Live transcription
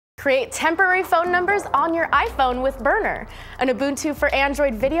Create temporary phone numbers on your iPhone with Burner. An Ubuntu for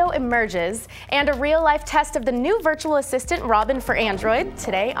Android video emerges, and a real-life test of the new virtual assistant Robin for Android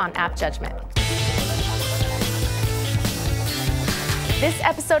today on Appjudgment. This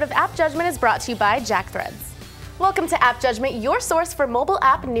episode of Appjudgment is brought to you by JackThreads. Welcome to Appjudgment, your source for mobile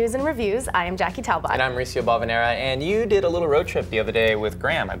app news and reviews. I am Jackie Talbot. And I'm Mauricio Balvanera, and you did a little road trip the other day with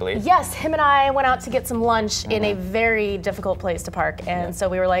Graham, I believe. Yes, him and I went out to get some lunch in a very difficult place to park, and so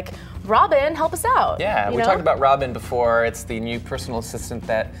we were like, Robin, help us out. Yeah, we talked about Robin before. It's the new personal assistant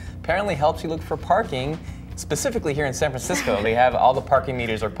that apparently helps you look for parking, specifically here in San Francisco. They have all the parking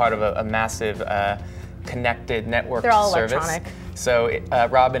meters are part of a massive connected network They're all service. electronic. So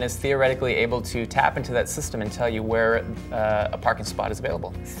Robin is theoretically able to tap into that system and tell you where a parking spot is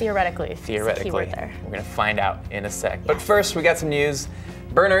available. Theoretically. Theoretically. Keyword there. We're going to find out in a sec. But first, we got some news.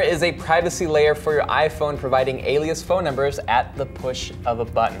 Burner is a privacy layer for your iPhone, providing alias phone numbers at the push of a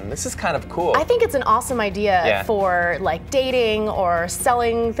button. This is kind of cool. I think it's an awesome idea for like dating or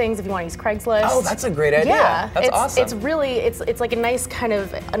selling things if you want to use Craigslist. Oh, that's a great idea. Yeah, that's awesome. It's really, it's like a nice kind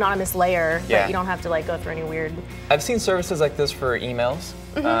of anonymous layer that you don't have to like go through any weird. I've seen services like this for emails,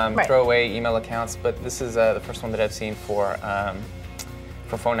 throwaway email accounts, but this is the first one that I've seen for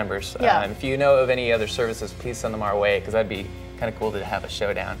phone numbers. Yeah. If you know of any other services, please send them our way, because that'd be kind of cool to have a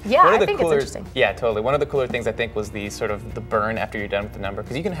showdown. Yeah, I think it's interesting. Yeah, totally. One of the cooler things I think was the sort of the burn after you're done with the number,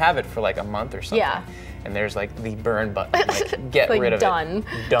 because you can have it for like a month or something. Yeah. And there's like the burn button, like get rid of done.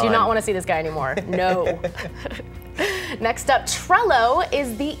 it. Done. Do not want to see this guy anymore. No. Next up, Trello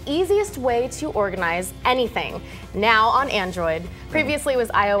is the easiest way to organize anything now on Android. Previously it was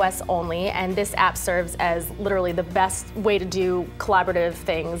iOS only, and this app serves as literally the best way to do collaborative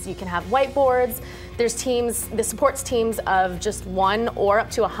things. You can have whiteboards. There's teams, this supports teams of just 1 or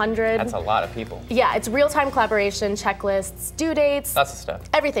up to 100. That's a lot of people. Yeah, it's real-time collaboration, checklists, due dates. Lots of stuff.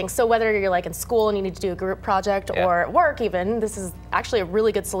 Everything. So whether you're like in school and you need to do a group project or at work even, this is actually a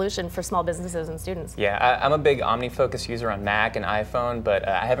really good solution for small businesses and students. Yeah, I'm a big OmniFocus user on Mac and iPhone, but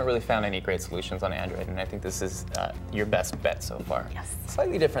I haven't really found any great solutions on Android, and I think this is your best bet so far. Yes.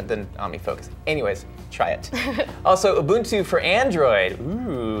 Slightly different than OmniFocus. Anyways, try it. Also, Ubuntu for Android.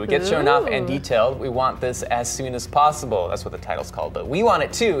 Ooh, it gets shown off and detailed. We want this as soon as possible. That's what the title's called, but we want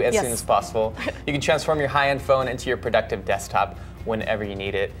it too as soon as possible. You can transform your high-end phone into your productive desktop whenever you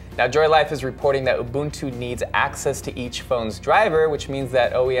need it. Now, Joy Life is reporting that Ubuntu needs access to each phone's driver, which means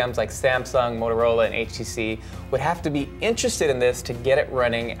that OEMs like Samsung, Motorola, and HTC would have to be interested in this to get it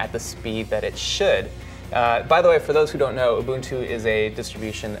running at the speed that it should. By the way, for those who don't know, Ubuntu is a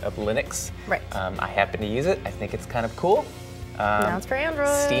distribution of Linux. Right. I happen to use it. I think it's kind of cool. Now it's for Android.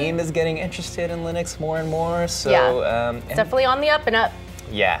 Steam is getting interested in Linux more and more, so it's definitely on the up and up.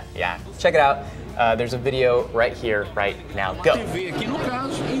 Yeah. Check it out. There's a video right here, right now. Go. TV aqui no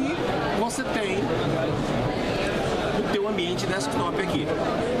caso e você tem o teu ambiente desktop aqui.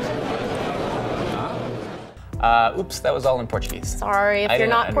 Oops, that was all in Portuguese. Sorry if you're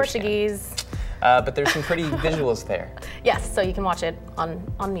not Portuguese. But there's some pretty visuals there. Yes, so you can watch it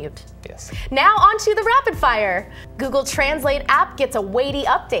on mute. Yes. Now on to the rapid fire. Google Translate app gets a weighty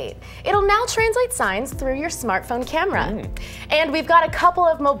update. It'll now translate signs through your smartphone camera. And we've got a couple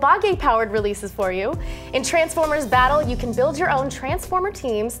of Mobage powered releases for you. In Transformers Battle, you can build your own Transformer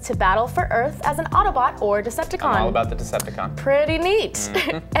teams to battle for Earth as an Autobot or Decepticon. I'm all about the Decepticon. Pretty neat.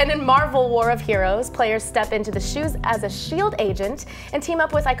 And in Marvel War of Heroes, players step into the shoes as a S.H.I.E.L.D. agent and team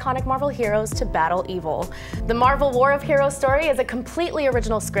up with iconic Marvel heroes to battle evil. The Marvel War of Heroes story is a completely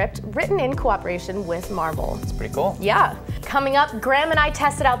original script written in cooperation with Marvel. It's pretty cool. Yeah. Coming up, Graham and I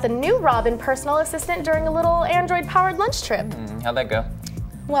tested out the new Robin personal assistant during a little Android-powered lunch trip. How'd that go?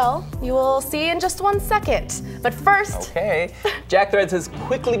 Well, you will see in just 1 second. But first... Okay. JackThreads has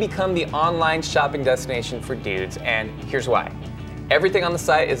quickly become the online shopping destination for dudes, and here's why. Everything on the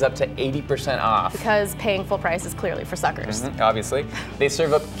site is up to 80% off. Because paying full price is clearly for suckers. Obviously. They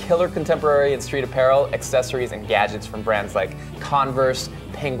serve up killer contemporary and street apparel, accessories, and gadgets from brands like Converse,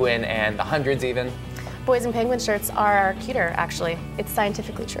 Penguin, and the Hundreds even. Boys and Penguin shirts are cuter, actually. It's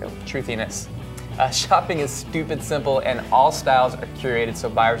scientifically true. Truthiness. Shopping is stupid simple, and all styles are curated, so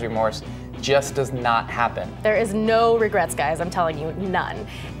buyer's remorse just does not happen. There is no regrets, guys, I'm telling you, none.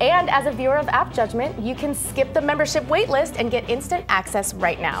 And as a viewer of Appjudgment, you can skip the membership waitlist and get instant access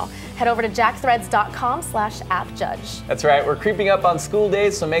right now. Head over to jackthreads.com/appjudge. That's right, we're creeping up on school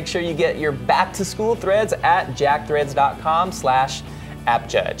days, so make sure you get your back to school threads at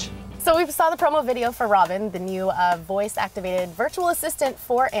jackthreads.com/appjudge. So we saw the promo video for Robin, the new voice-activated virtual assistant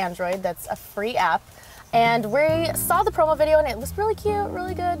for Android that's a free app. And we saw the promo video and it was really cute,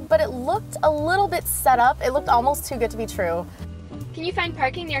 really good, but it looked a little bit set up. It looked almost too good to be true. Can you find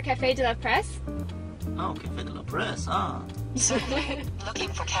parking near Café de la Presse? Oh, Café de la Presse, ah. Looking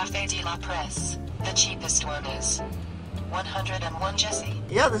for Café de la Presse. The cheapest one is 101 Jesse.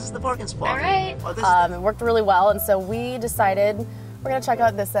 Yeah, this is the parking spot. All right. Oh, this is It worked really well, and so we decided we're gonna check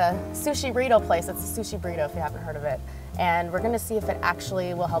out this sushi burrito place. It's a sushi burrito if you haven't heard of it. And we're gonna see if it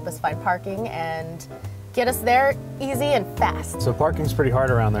actually will help us find parking and get us there easy and fast. So parking's pretty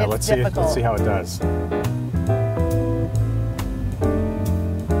hard around there. It's Let's difficult. see how it does.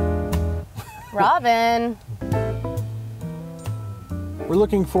 Robin. We're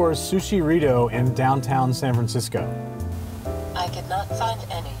looking for Sushi Rito in downtown San Francisco. I could not find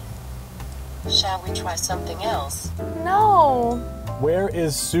any. Shall we try something else? No. Where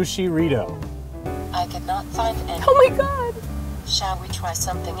is Sushi Rito? I could not find any. Oh my God. Shall we try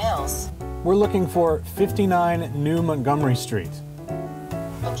something else? We're looking for 59 New Montgomery Street.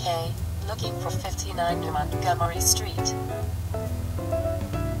 Okay, looking for 59 New Montgomery Street.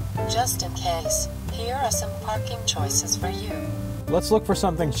 Just in case, here are some parking choices for you. Let's look for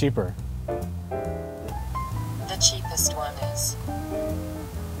something cheaper. The cheapest one is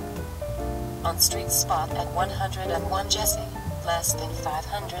on street spot at 101 Jesse, less than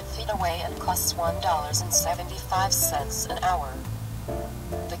 500 feet away and costs $1.75 an hour.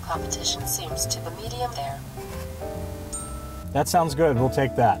 The competition seems to be medium there. That sounds good. We'll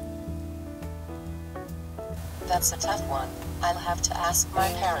take that. That's a tough one. I'll have to ask my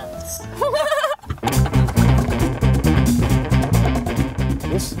parents.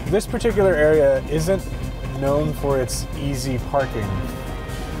 This particular area isn't known for its easy parking,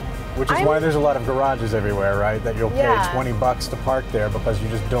 which is why there's a lot of garages everywhere, right? That you'll pay 20 bucks to park there because you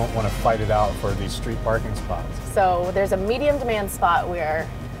just don't want to fight it out for these street parking spots. So there's a medium demand spot we're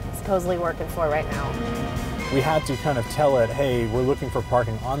supposedly working for right now. We had to kind of tell it, hey, we're looking for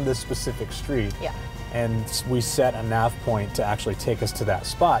parking on this specific street. Yeah. And we set a nav point to actually take us to that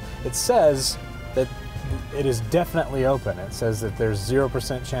spot. It says that it is definitely open. It says that there's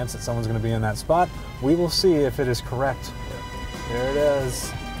 0% chance that someone's going to be in that spot. We will see if it is correct. There it is.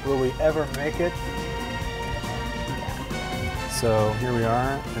 Will we ever make it? So here we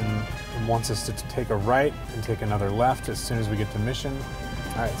are, and it wants us to take a right and take another left as soon as we get to Mission.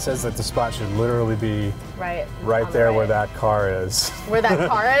 All right, it says that the spot should literally be right there where that car is. Where that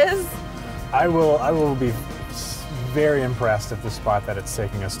car is? I will be very impressed if the spot that it's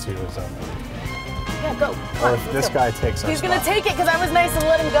taking us to is open. Yeah, go. Or if this guy takes our He's spot. gonna take it because I was nice and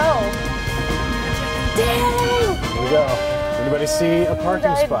let him go. Dang! Here we go. Anybody see a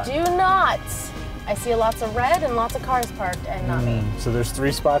parking spot? I do not. I see lots of red and lots of cars parked and not me. So there's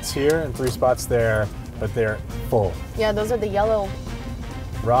 3 spots here and 3 spots there, but they're full. Yeah, those are the yellow.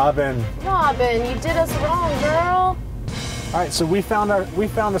 Robin. Robin, you did us wrong, girl. All right, so we found a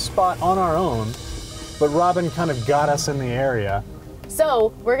spot on our own, but Robin kind of got us in the area.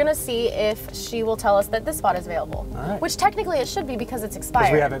 So we're gonna see if she will tell us that this spot is available. All right. Which technically it should be because it's expired.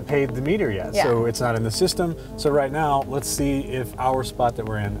 Because we haven't paid the meter yet, Yeah. so it's not in the system. So right now, let's see if our spot that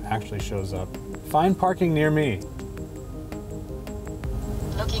we're in actually shows up. Find parking near me.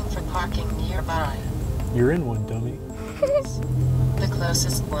 Looking for parking nearby. You're in one, dummy. The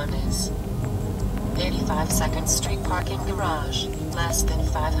closest one is 85 2nd Street parking garage, less than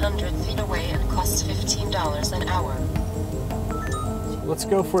 500 feet away and costs $15 an hour. Let's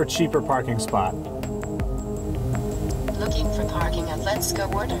go for a cheaper parking spot. Looking for parking at Let's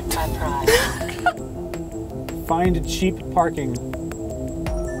Go ordered by price. Find cheap parking.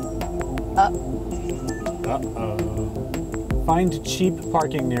 Uh-oh. Find cheap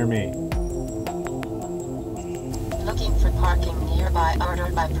parking near me. Looking for parking nearby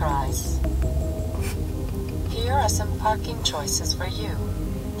ordered by price. Here are some parking choices for you.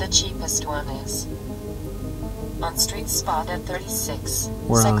 The cheapest one is on street spot at 36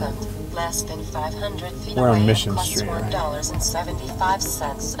 second, less than 500 feet We're on away Mission and costs Street, right?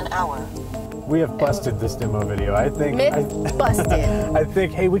 $1.75 an hour. We have busted this demo video. I think. Busted. I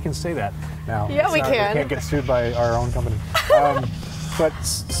think. Hey, we can say that now. Yeah, we can. We can't get sued by our own company. But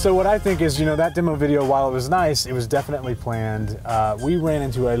so what I think is, that demo video, while it was nice, it was definitely planned. We ran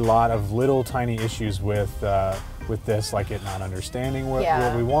into a lot of little tiny issues with this, like it not understanding what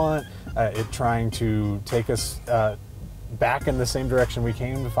we want, it trying to take us back in the same direction we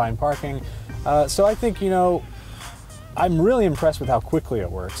came to find parking. So I think, I'm really impressed with how quickly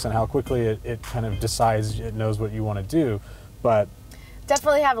it works and how quickly it kind of decides it knows what you want to do. But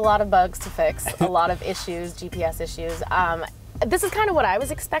definitely have a lot of bugs to fix, a lot of issues, GPS issues. This is kind of what I was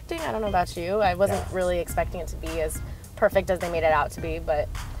expecting. I don't know about you. I wasn't really expecting it to be as perfect as they made it out to be, but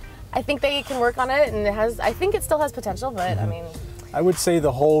I think they can work on it, and I think it still has potential, but I mean, I would say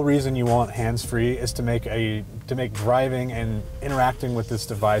the whole reason you want hands-free is to make driving and interacting with this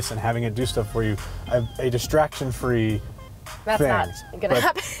device and having it do stuff for you a distraction-free That's thing. not gonna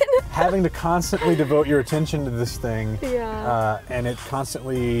happen. Having to constantly devote your attention to this thing, and it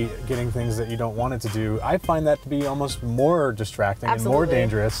constantly getting things that you don't want it to do, I find that to be almost more distracting and more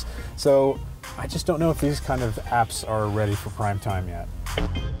dangerous. So I just don't know if these kind of apps are ready for prime time yet.